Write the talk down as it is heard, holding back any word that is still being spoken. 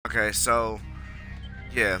Okay, so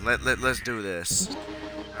yeah, let's do this.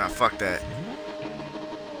 Ah, fuck that.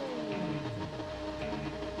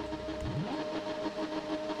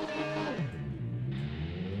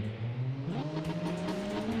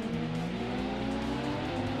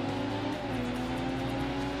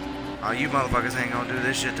 Oh, you motherfuckers ain't gonna do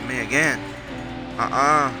this shit to me again.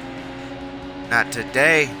 Not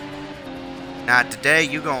today. Not today.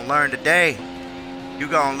 You gonna learn today. You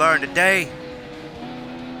gonna learn today.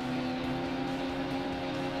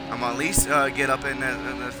 I'm gonna at least get up in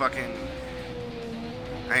the fucking...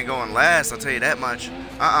 I ain't going last, I'll tell you that much.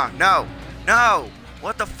 No. No.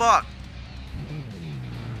 What the fuck?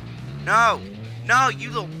 No. No, you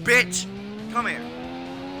little bitch. Come here.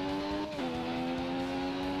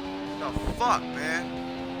 The fuck, man?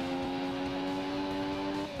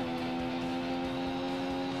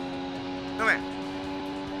 Come here.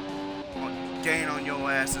 I'm gonna gain on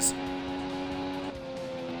your asses.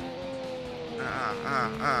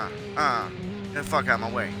 Get the fuck out of my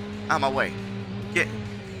way. Out of my way. Get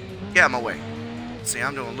out of my way. See,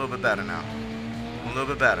 I'm doing a little bit better now. A little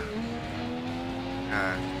bit better.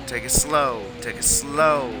 Take it slow. Take it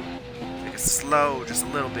slow. Take it slow. Just a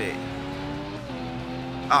little bit.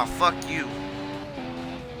 Oh, fuck you.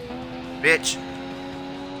 Bitch.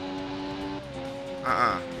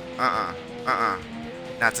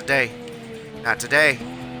 Not today. Not today.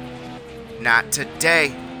 Not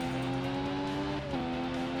today.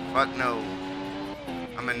 Fuck no.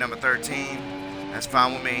 I'm at number 13. That's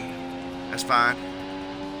fine with me. That's fine.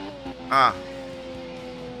 Nah.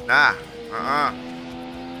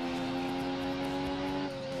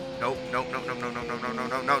 Nope. Nope. No. No. No. No. No. No. No.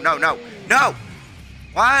 No. No. No. No. No.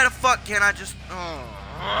 Why the fuck can't I just...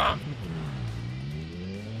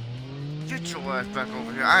 Get your ass back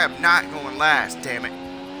over here. I am not going last, damn it.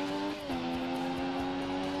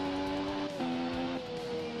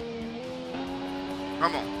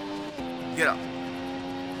 Come on. Get up.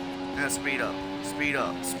 Now speed up. Speed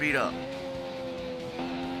up. Speed up.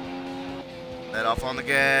 Let off on the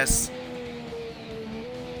gas.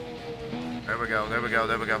 There we go. There we go.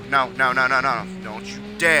 There we go. No. No. No. No. No. Don't you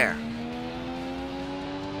dare.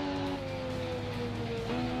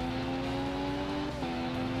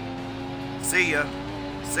 See ya.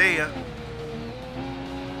 See ya.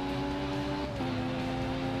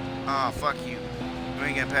 Oh, fuck you. You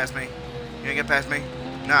ain't getting past me. You ain't getting past me.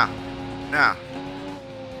 Nah. Nah.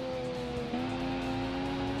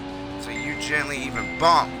 So you gently even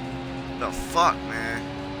bump. The fuck, man?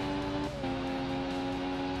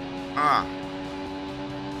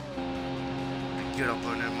 Get up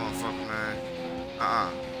on that motherfucker, man.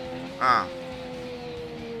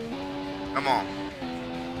 Come on.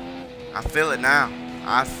 I feel it now.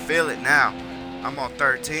 I feel it now. I'm on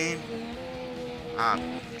 13.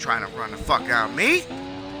 I'm trying to run the fuck out of me.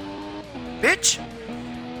 Bitch.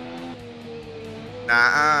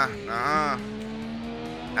 Nah.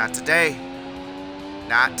 Not today.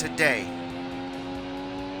 Not today.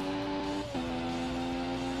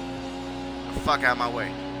 The fuck out of my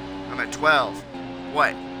way. I'm at 12.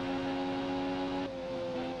 What?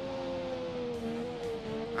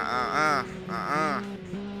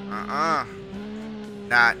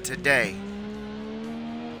 Not today.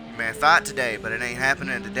 You may have thought today, but it ain't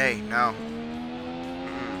happening today. No.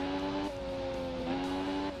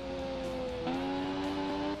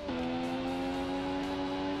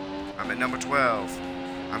 I'm at number 12.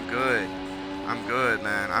 I'm good. I'm good,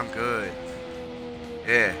 man. I'm good.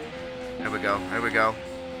 Yeah. There we go. There we go.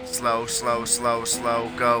 Slow, slow, slow, slow.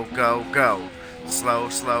 Go, go, go. Slow,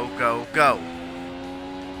 slow, go, go.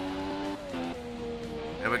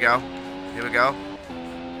 There we go. Here we go.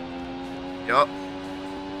 Yup.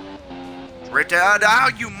 Right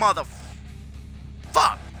down, you mother...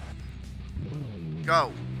 Fuck!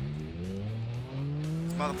 Go.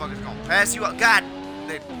 This motherfucker's gonna pass you up. God,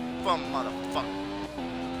 they bum motherfucker.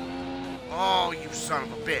 Oh, you son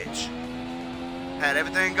of a bitch. Had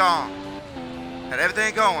everything gone. Had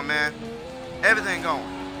everything going, man. Everything going.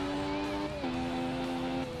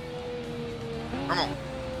 Come on.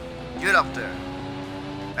 Get up there.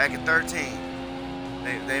 Back at 13.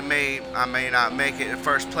 I may not make it in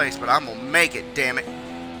first place, but I'm gonna make it, damn it.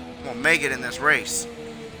 I'm gonna make it in this race.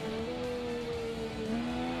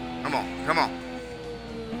 Come on, come on.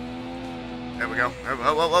 There we go.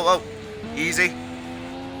 Whoa, whoa, whoa, whoa. Easy.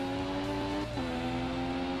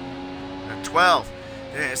 At 12.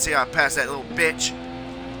 Didn't see how I passed that little bitch.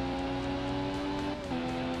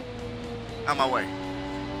 Out my way.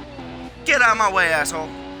 Get out of my way, asshole.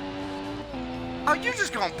 Oh, you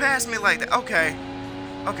just gonna pass me like that? Okay.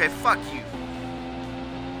 Okay, fuck you.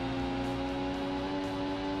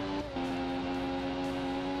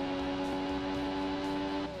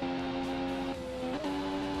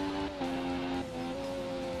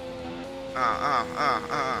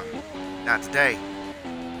 Not today.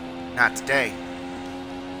 Not today.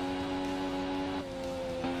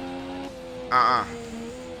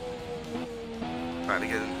 Try to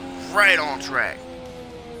get him right on track.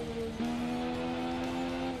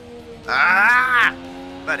 Ah!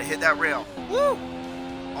 About to hit that rail. Woo!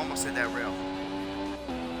 Almost hit that rail.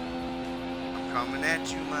 I'm coming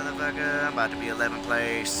at you, motherfucker. I'm about to be 11th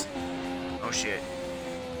place. Oh shit.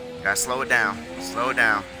 Gotta slow it down. Slow it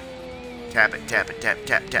down. Tap it, tap it, tap,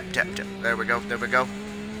 tap, tap, tap, tap. There we go, there we go.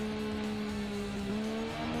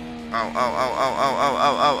 Oh.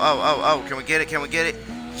 Can we get it? Can we get it?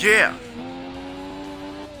 Yeah!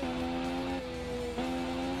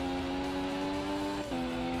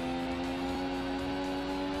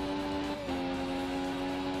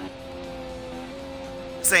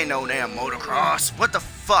 This ain't no damn motocross. What the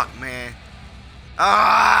fuck, man?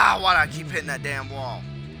 Ah, why'd I keep hitting that damn wall?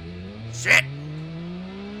 Shit!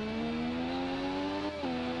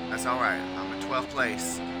 That's alright. I'm in 12th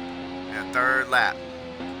place. And 3rd lap.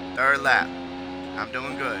 3rd lap. I'm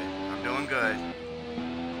doing good. I'm doing good.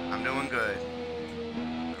 I'm doing good.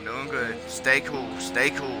 I'm doing good. Stay cool. Stay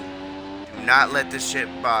cool. Do not let this shit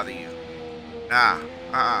bother you. Nah.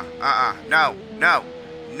 No. No.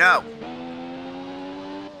 No.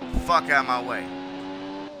 Fuck out of my way.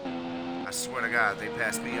 I swear to God, they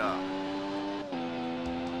passed me up.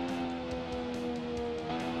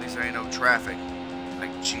 At least there ain't no traffic.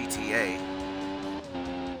 Like GTA.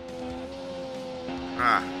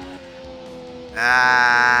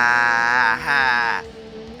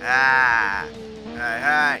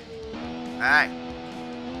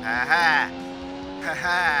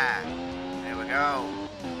 There we go.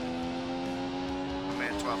 I'm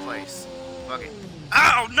in 12th place. Fuck it.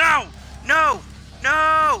 Oh, no! No!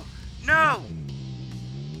 No! No!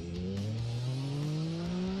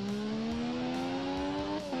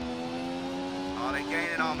 Oh, they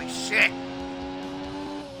gaining on me. Shit!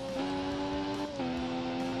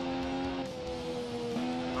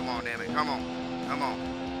 Come on, damn it. Come on. Come on.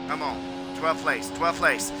 Come on. 12th place. 12th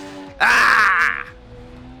place. Ah!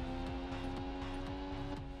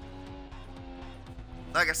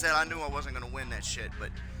 Like I said, I knew I wasn't going to win that shit, but...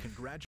 Congratulations.